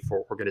opportunity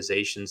for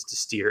organizations to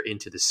steer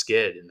into the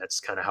skid. And that's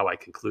kind of how I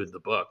conclude the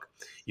book.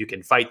 You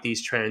can fight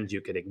these trends,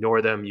 you can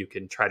ignore them, you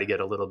can try to get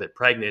a little bit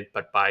pregnant,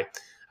 but by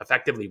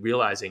effectively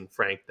realizing,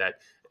 Frank,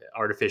 that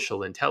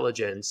artificial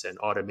intelligence and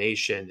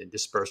automation and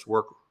dispersed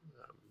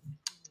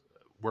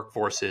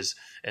workforces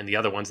and the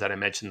other ones that I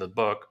mentioned in the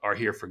book are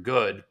here for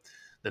good,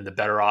 then the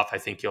better off I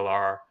think you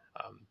are,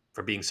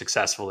 for being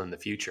successful in the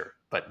future.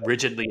 But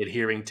rigidly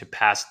adhering to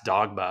past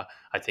dogma,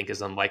 I think,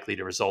 is unlikely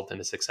to result in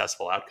a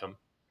successful outcome.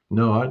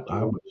 No,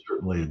 I would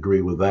certainly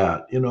agree with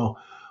that.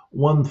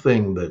 One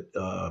thing that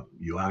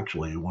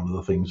one of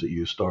the things that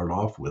you start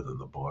off with in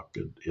the book,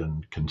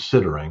 in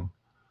considering,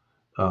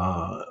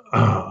 and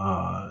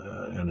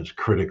it's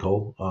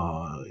critical,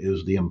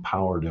 is the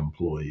empowered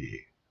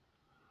employee.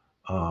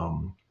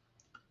 Um,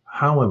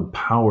 how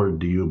empowered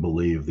do you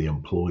believe the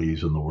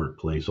employees in the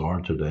workplace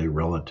are today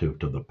relative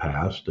to the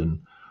past?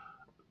 And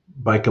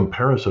by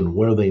comparison,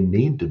 where they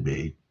need to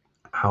be,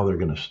 how they're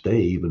going to stay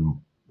even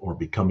or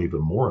become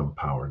even more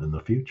empowered in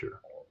the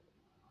future?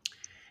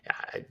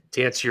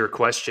 To answer your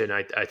question,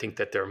 I think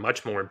that they're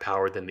much more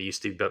empowered than they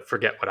used to be. But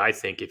forget what I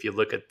think. If you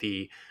look at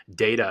the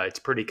data, it's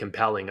pretty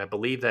compelling. I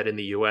believe that in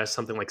the US,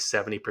 something like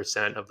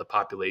 70% of the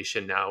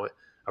population now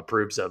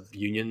approves of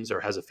unions or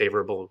has a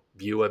favorable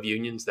view of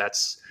unions.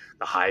 That's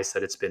the highest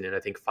that it's been in, I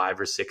think, 5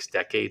 or 6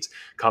 decades.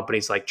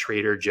 Companies like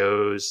Trader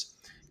Joe's,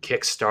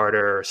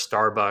 Kickstarter,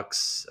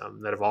 Starbucks,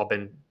 that have all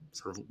been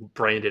sort of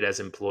branded as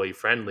employee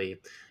friendly,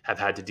 have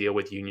had to deal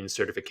with union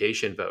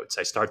certification votes.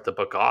 I start the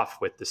book off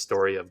with the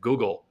story of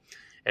Google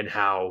and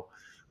how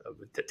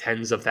the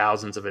tens of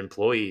thousands of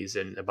employees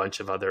and a bunch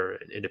of other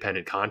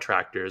independent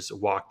contractors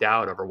walked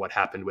out over what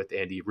happened with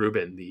Andy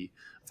Rubin, the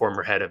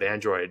former head of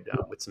Android,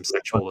 with some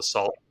sexual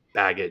assault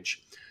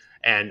baggage.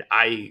 And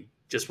I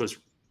just was,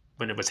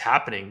 when it was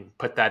happening,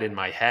 put that in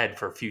my head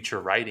for future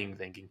writing,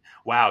 thinking,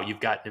 wow, you've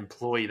got an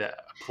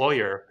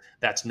employer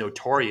that's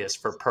notorious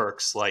for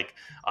perks like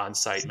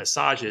on-site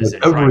massages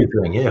and trying to,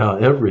 Everything, yeah,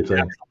 everything.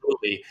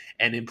 absolutely,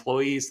 and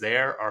employees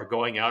there are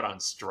going out on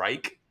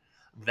strike.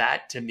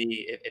 That to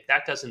me, if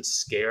that doesn't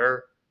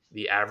scare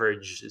the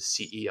average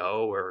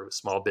CEO or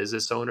small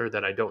business owner,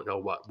 then I don't know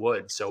what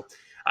would. So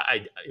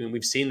I mean,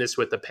 we've seen this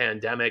with the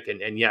pandemic,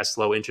 and yes,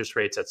 low interest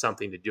rates had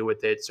something to do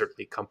with it.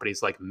 Certainly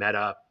companies like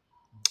Meta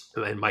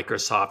and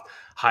Microsoft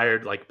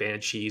hired like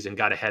banshees and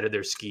got ahead of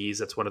their skis.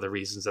 That's one of the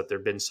reasons that there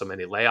have been so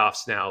many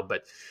layoffs now.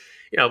 But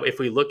if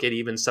we look at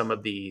even some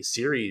of the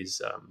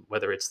series,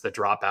 whether it's the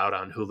Dropout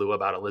on Hulu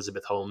about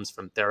Elizabeth Holmes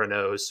from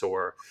Theranos,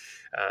 or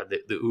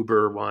the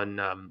Uber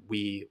one,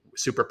 we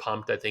Super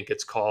Pumped, I think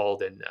it's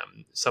called, and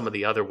some of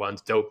the other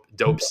ones,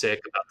 Dope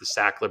Sick about the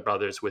Sackler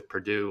brothers with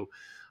Purdue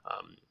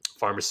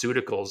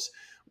Pharmaceuticals,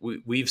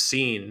 we've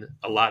seen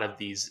a lot of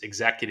these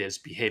executives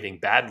behaving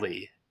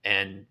badly,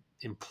 and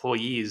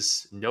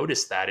employees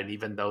notice that. And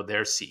even though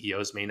their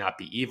CEOs may not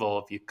be evil,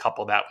 if you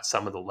couple that with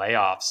some of the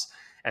layoffs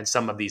and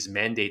some of these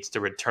mandates to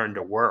return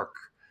to work,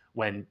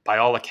 when by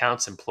all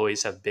accounts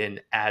employees have been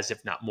as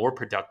if not more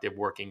productive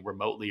working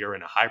remotely or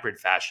in a hybrid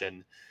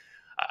fashion,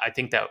 I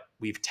think that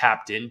we've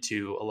tapped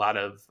into a lot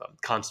of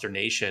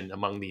consternation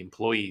among the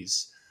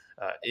employees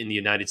in the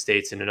United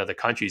States and in other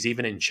countries.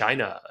 Even in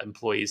China,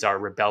 employees are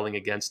rebelling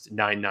against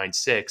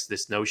 996,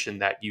 this notion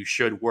that you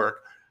should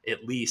work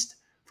at least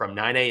from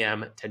 9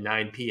 a.m. to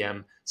 9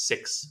 p.m.,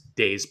 6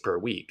 days per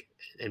week.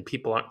 And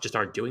people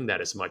aren't doing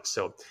that as much.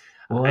 So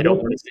Well, I don't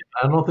want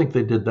I don't think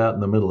they did that in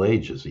the Middle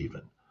Ages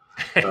even.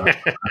 Uh,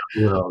 to.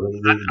 you know,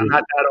 I'm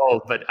not that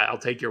old, but I'll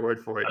take your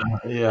word for it.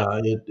 yeah,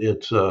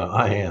 it's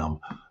I am.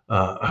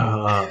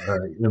 I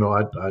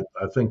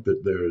think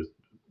that there's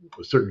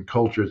certain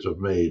cultures have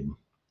made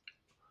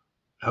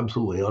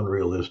absolutely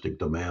unrealistic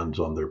demands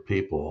on their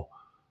people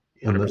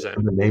in the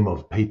 100%. name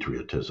of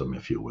patriotism,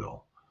 if you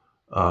will,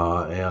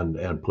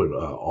 and put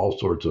all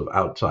sorts of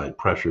outside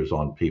pressures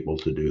on people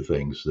to do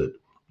things that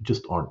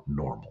just aren't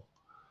normal.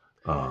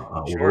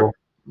 Sure.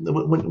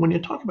 Well, when you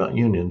talk about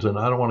unions, and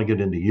I don't want to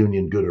get into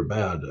union good or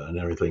bad and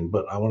everything,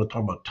 but I want to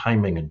talk about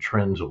timing and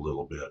trends a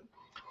little bit.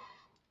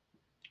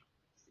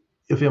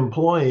 If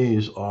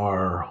employees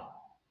are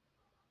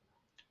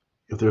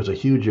if there's a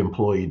huge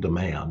employee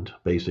demand,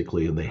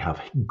 basically, and they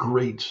have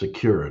great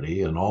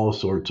security and all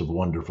sorts of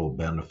wonderful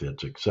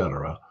benefits, et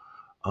cetera,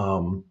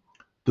 um,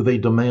 do they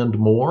demand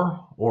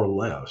more or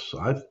less?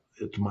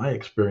 It's my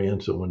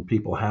experience that when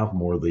people have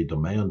more, they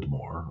demand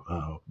more.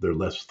 They're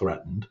less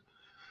threatened.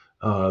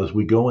 As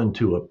we go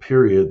into a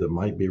period that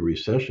might be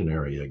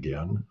recessionary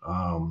again,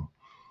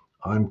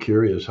 I'm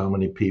curious how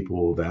many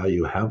people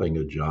value having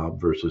a job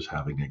versus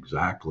having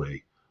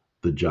exactly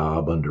the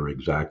job under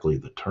exactly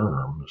the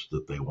terms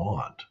that they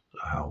want.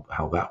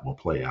 How that will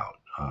play out,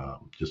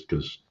 just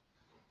because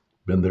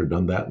been there,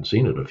 done that, and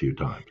seen it a few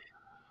times.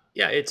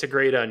 Yeah, it's a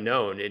great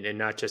unknown, and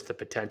not just the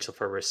potential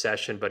for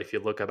recession, but if you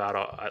look at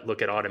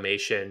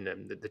automation,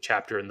 and the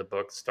chapter in the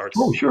book Oh, starts.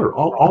 sure.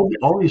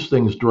 All these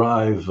things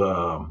drive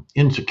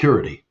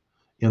insecurity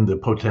in the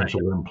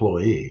potential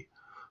employee.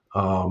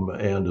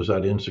 And does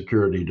that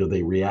insecurity, do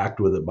they react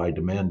with it by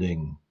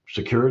demanding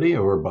security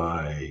or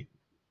by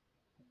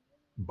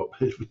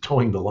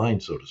towing the line,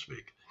 so to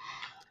speak?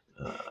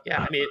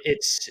 Yeah, I mean,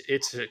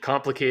 it's a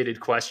complicated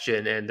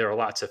question, and there are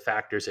lots of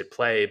factors at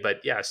play.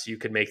 But yes, you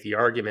could make the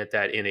argument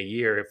that in a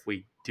year, if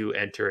we do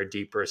enter a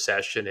deep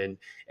recession and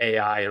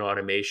AI and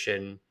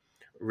automation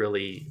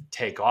really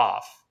take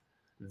off,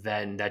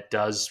 then that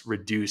does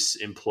reduce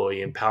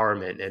employee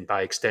empowerment, and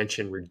by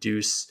extension,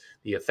 reduce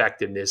the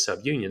effectiveness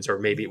of unions, or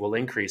maybe it will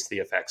increase the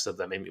effects of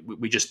them. I mean,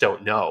 we just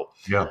don't know.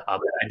 Yeah. I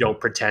don't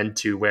pretend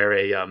to wear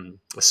a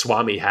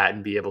Swami hat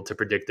and be able to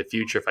predict the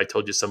future. If I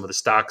told you some of the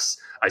stocks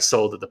I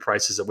sold at the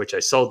prices at which I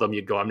sold them,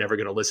 you'd go, I'm never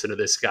going to listen to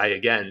this guy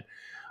again.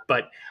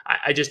 But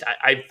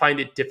I find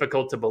it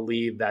difficult to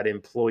believe that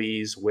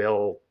employees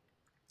will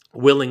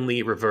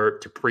willingly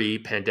revert to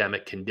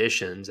pre-pandemic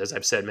conditions. As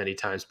I've said many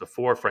times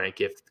before, Frank,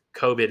 if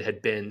COVID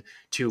had been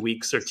 2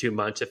 weeks or 2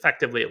 months,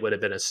 effectively it would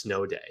have been a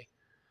snow day.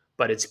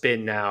 But it's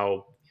been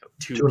now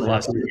two Two and a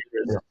half plus years. Yeah.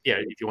 years. Yeah,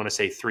 if you want to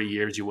say 3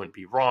 years, you wouldn't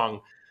be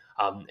wrong.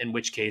 In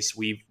which case,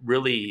 we've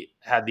really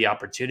had the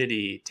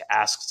opportunity to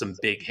ask some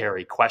big,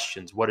 hairy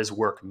questions. What does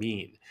work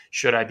mean?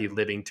 Should I be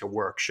living to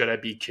work? Should I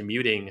be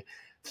commuting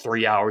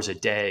 3 hours a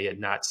day and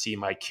not see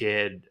my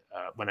kid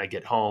when I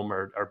get home,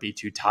 or be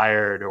too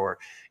tired, or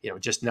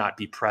just not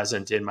be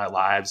present in my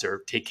lives,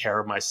 or take care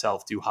of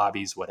myself, do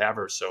hobbies,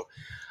 whatever. So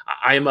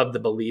I am of the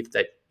belief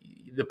that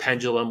the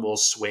pendulum will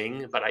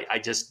swing, but I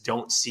just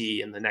don't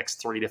see in the next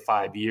 3 to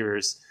 5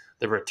 years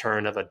the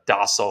return of a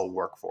docile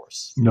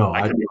workforce. No,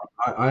 I could be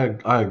I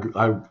agree.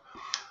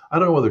 I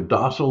don't know whether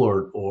docile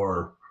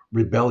or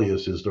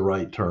rebellious is the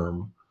right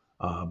term,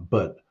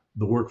 but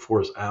the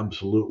workforce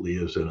absolutely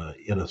is in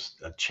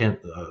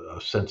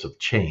a sense of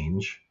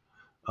change,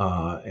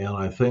 and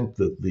I think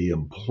that the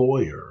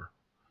employer,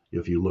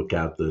 if you look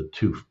at the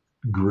two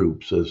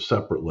groups as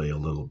separately a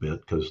little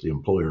bit, because the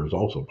employer is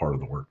also part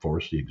of the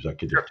workforce, the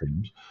executive sure.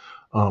 teams,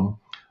 um,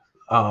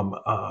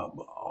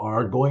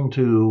 are going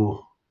to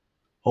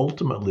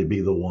ultimately be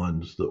the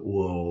ones that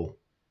will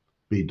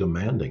be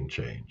demanding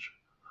change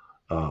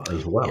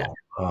as Yeah, well,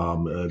 I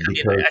mean,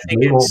 because I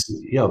think it's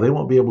they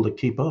won't be able to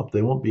keep up.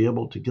 They won't be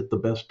able to get the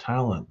best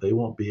talent. They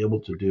won't be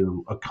able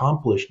to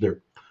accomplish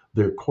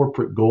their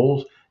corporate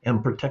goals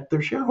and protect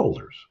their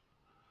shareholders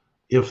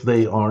if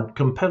they aren't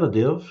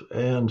competitive.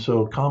 And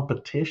so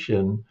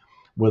competition,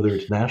 whether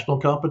it's national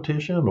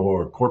competition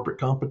or corporate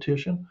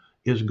competition,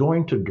 is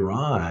going to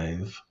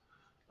drive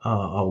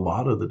a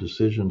lot of the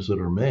decisions that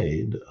are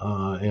made,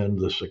 and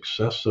the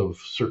success of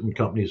certain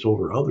companies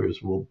over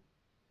others will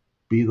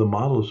be the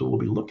models that we'll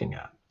be looking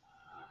at.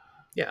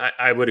 Yeah,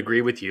 I would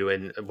agree with you.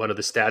 And one of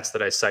the stats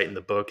that I cite in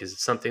the book is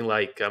something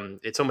like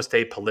it's almost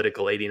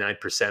apolitical.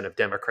 89% of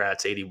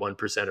Democrats,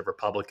 81% of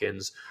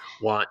Republicans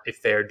want a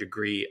fair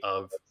degree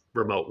of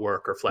remote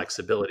work or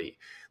flexibility.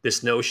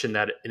 This notion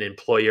that an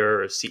employer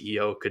or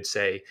CEO could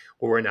say,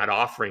 well, we're not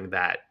offering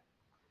that,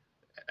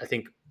 I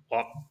think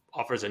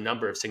offers a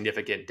number of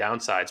significant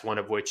downsides. One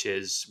of which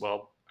is,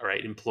 well, all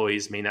right,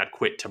 employees may not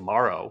quit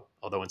tomorrow,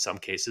 although in some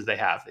cases they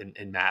have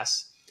in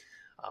mass.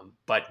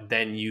 But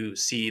then you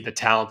see the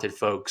talented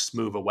folks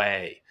move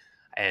away.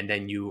 And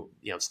then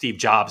Steve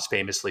Jobs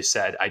famously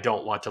said, I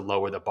don't want to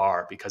lower the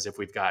bar because if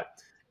we've got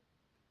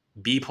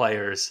B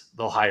players,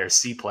 they'll hire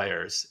C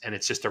players, and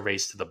it's just a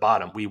race to the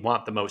bottom. We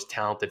want the most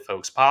talented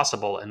folks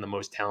possible, and the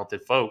most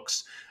talented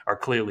folks are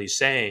clearly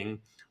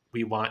saying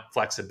we want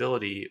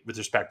flexibility with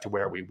respect to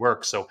where we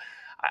work. So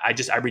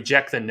I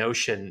reject the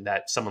notion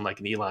that someone like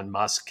an Elon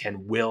Musk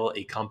can will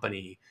a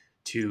company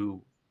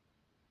to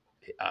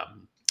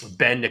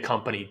bend a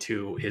company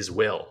to his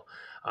will.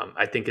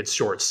 I think it's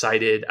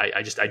short-sighted.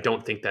 I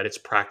don't think that it's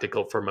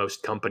practical for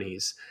most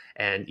companies.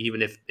 And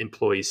even if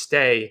employees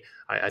stay,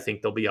 I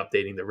think they'll be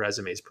updating their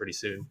resumes pretty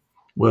soon.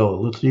 Well,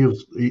 let's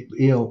use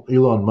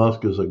Elon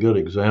Musk as a good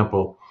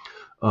example.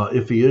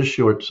 If he is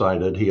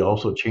short-sighted, he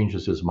also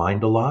changes his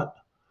mind a lot.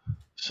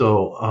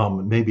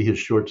 So maybe his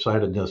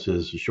short-sightedness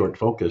is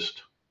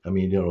short-focused. I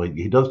mean,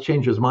 he does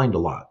change his mind a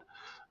lot.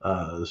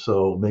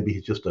 So maybe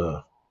he's just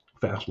a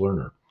fast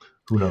learner.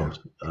 Who knows?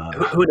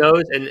 Who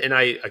knows? And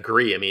I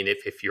agree. I mean,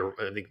 if you're,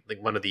 I think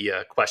like one of the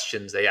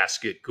questions they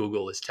ask you at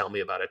Google is, tell me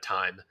about a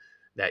time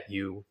that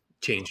you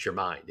changed your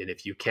mind. And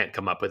if you can't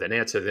come up with an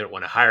answer, they don't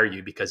want to hire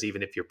you, because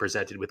even if you're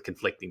presented with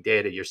conflicting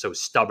data, you're so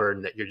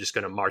stubborn that you're just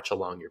going to march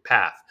along your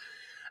path.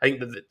 I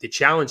think the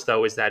challenge,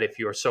 though, is that if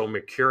you are so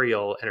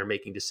mercurial and are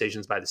making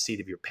decisions by the seat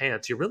of your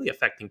pants, you're really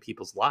affecting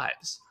people's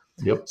lives.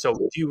 Yep. So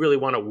do you really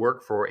want to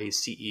work for a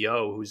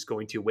CEO who's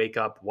going to wake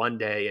up one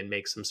day and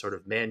make some sort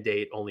of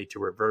mandate only to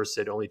reverse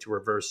it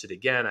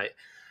again?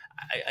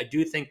 I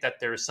do think that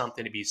there's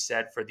something to be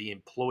said for the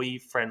employee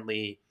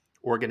friendly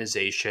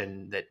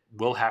organization that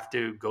will have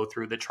to go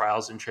through the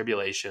trials and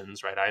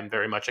tribulations, right? I'm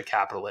very much a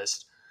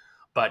capitalist.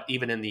 But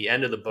even in the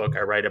end of the book,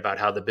 I write about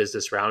how the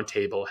Business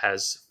Roundtable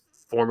has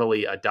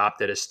formally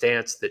adopted a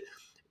stance that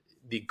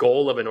the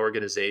goal of an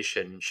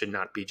organization should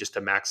not be just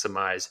to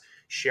maximize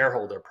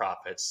shareholder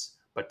profits,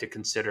 but to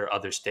consider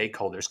other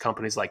stakeholders.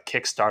 Companies like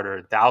Kickstarter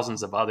and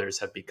thousands of others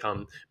have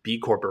become B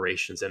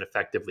corporations and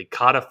effectively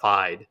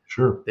codified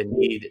Sure. the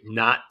need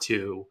not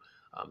to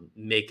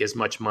make as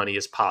much money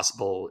as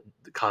possible.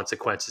 The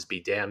consequences be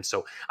damned.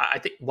 So I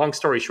think, long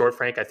story short,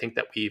 Frank, I think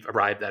that we've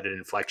arrived at an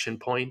inflection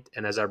point.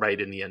 And as I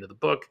write in the end of the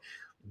book,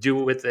 do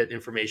with that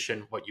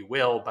information what you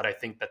will, but I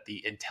think that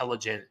the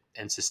intelligent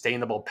and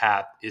sustainable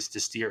path is to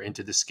steer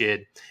into the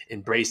skid,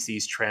 embrace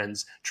these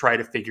trends, try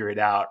to figure it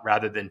out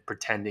rather than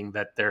pretending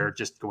that they're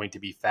just going to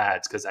be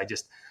fads. Because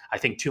I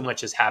think too much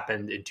has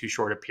happened in too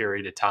short a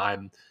period of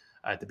time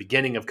at the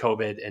beginning of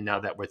COVID, and now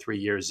that we're 3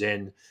 years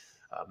in,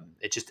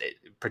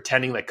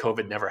 pretending that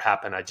COVID never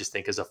happened, I just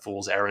think is a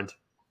fool's errand.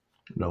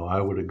 No, I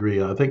would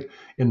agree. I think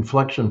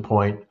inflection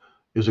point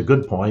is a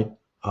good point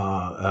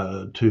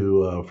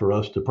to for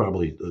us to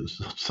probably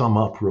sum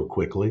up real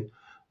quickly,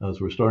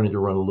 as we're starting to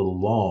run a little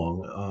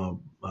long.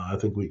 I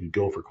think we could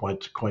go for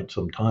quite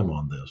some time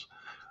on this.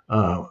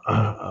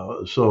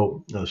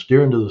 So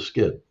steer into the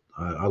skid.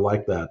 I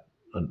like that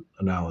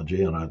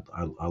analogy, and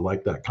I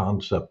like that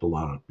concept a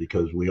lot,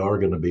 because we are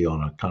going to be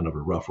on a kind of a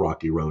rough,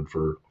 rocky road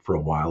for a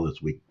while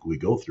as we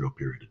go through a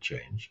period of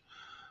change.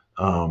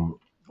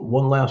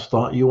 One last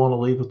thought you want to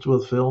leave us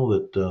with, Phil,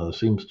 that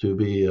seems to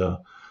be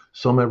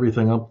sum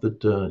everything up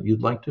that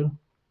you'd like to?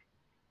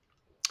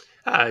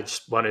 I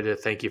just wanted to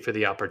thank you for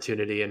the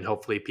opportunity, and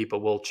hopefully people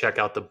will check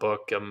out the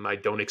book. I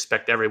don't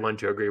expect everyone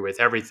to agree with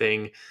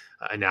everything,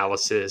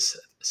 analysis,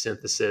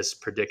 synthesis,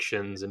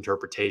 predictions,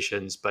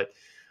 interpretations, but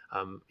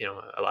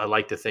I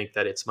like to think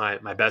that it's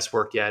my best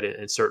work yet,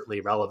 and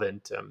certainly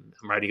relevant.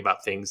 I'm writing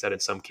about things that in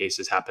some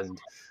cases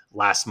happened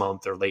last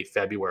month or late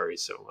February,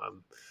 so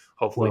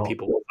hopefully Well,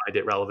 people will find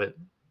it relevant.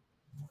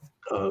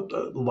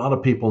 a lot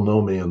of people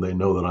know me, and they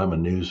know that I'm a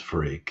news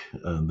freak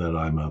and that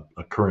I'm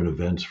a current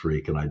events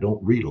freak, and I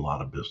don't read a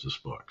lot of business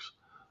books.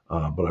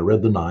 But I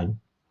read the nine.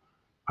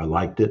 I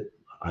liked it.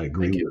 I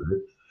agree Thank you. with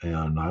it,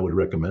 and I would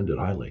recommend it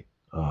highly.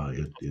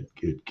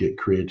 It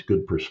creates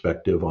good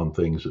perspective on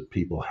things that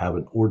people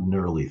haven't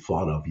ordinarily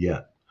thought of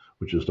yet,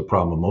 which is the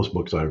problem with most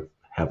books I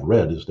have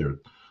read, is they're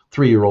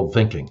 3-year-old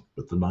thinking,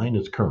 but the nine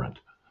is current.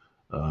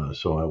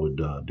 So I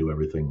would do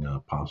everything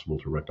possible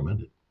to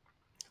recommend it.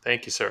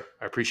 Thank you, sir.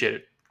 I appreciate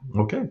it.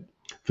 Okay.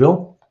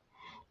 Phil,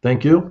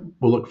 thank you.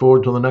 We'll look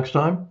forward to the next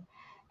time.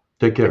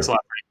 Take Thanks a care.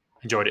 lot,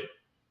 Frank. Enjoyed it.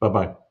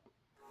 Bye-bye.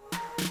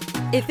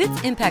 If it's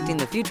impacting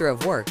the future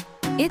of work,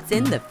 it's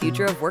in the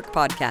Future of Work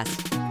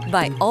podcast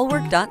by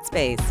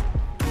allwork.space.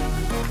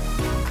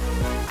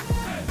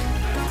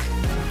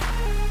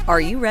 Are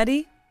you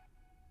ready?